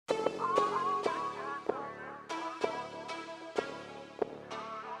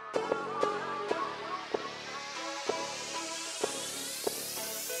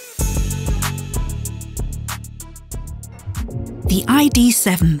the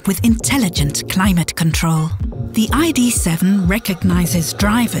ID.7 with intelligent climate control. The ID.7 recognizes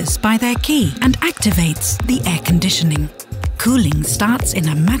drivers by their key and activates the air conditioning. Cooling starts in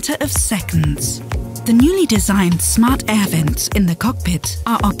a matter of seconds. The newly designed smart air vents in the cockpit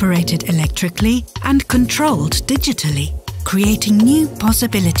are operated electrically and controlled digitally, creating new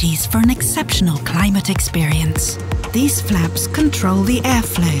possibilities for an exceptional climate experience. These flaps control the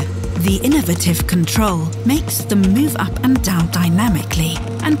airflow. The innovative control makes them move up and down dynamically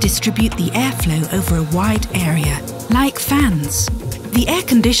and distribute the airflow over a wide area, like fans. The air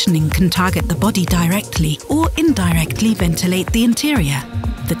conditioning can target the body directly or indirectly ventilate the interior.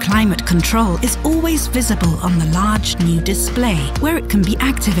 The climate control is always visible on the large new display, where it can be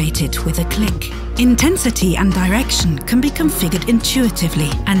activated with a click. Intensity and direction can be configured intuitively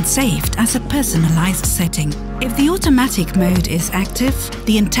and saved as a personalized setting. If the automatic mode is active,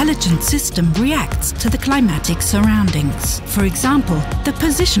 the intelligent system reacts to the climatic surroundings. For example, the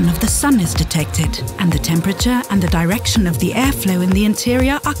position of the sun is detected, and the temperature and the direction of the airflow in the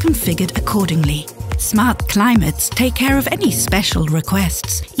interior are configured accordingly. Smart climates take care of any special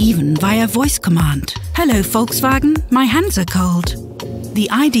requests, even via voice command. "Hello Volkswagen, my hands are cold." The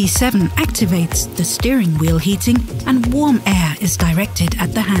ID.7 activates the steering wheel heating and warm air is directed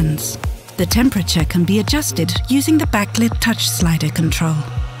at the hands. The temperature can be adjusted using the backlit touch slider control.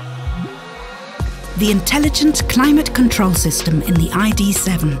 The intelligent climate control system in the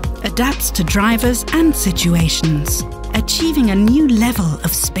ID.7 adapts to drivers and situations, achieving a new level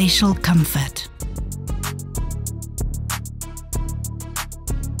of spatial comfort.